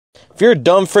If you're a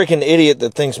dumb freaking idiot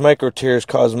that thinks micro tears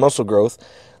cause muscle growth,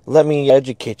 let me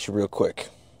educate you real quick.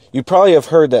 You probably have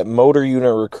heard that motor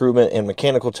unit recruitment and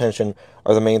mechanical tension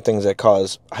are the main things that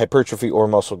cause hypertrophy or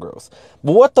muscle growth.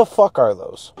 But what the fuck are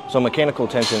those? So mechanical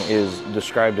tension is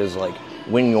described as like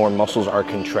when your muscles are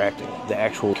contracting, the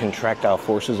actual contractile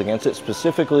forces against it,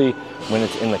 specifically when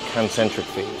it's in the concentric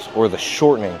phase or the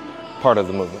shortening part of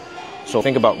the movement. So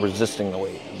think about resisting the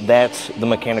weight. That's the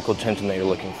mechanical tension that you're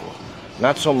looking for.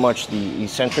 Not so much the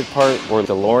eccentric part or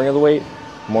the lowering of the weight,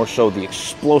 more so the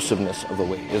explosiveness of the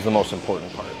weight is the most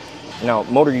important part. Now,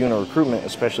 motor unit recruitment,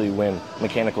 especially when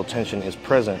mechanical tension is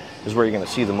present, is where you're going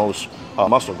to see the most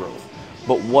muscle growth.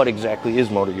 But what exactly is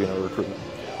motor unit recruitment?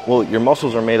 Well, your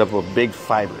muscles are made up of big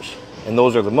fibers, and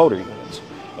those are the motor units.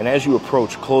 And as you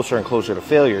approach closer and closer to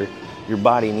failure, your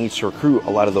body needs to recruit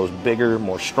a lot of those bigger,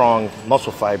 more strong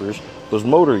muscle fibers, those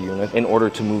motor units, in order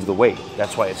to move the weight.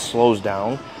 That's why it slows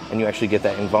down, and you actually get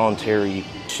that involuntary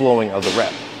slowing of the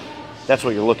rep. That's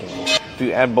what you're looking for. If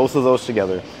you add both of those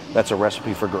together, that's a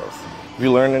recipe for growth. If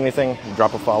you learned anything,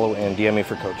 drop a follow and DM me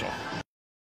for coaching.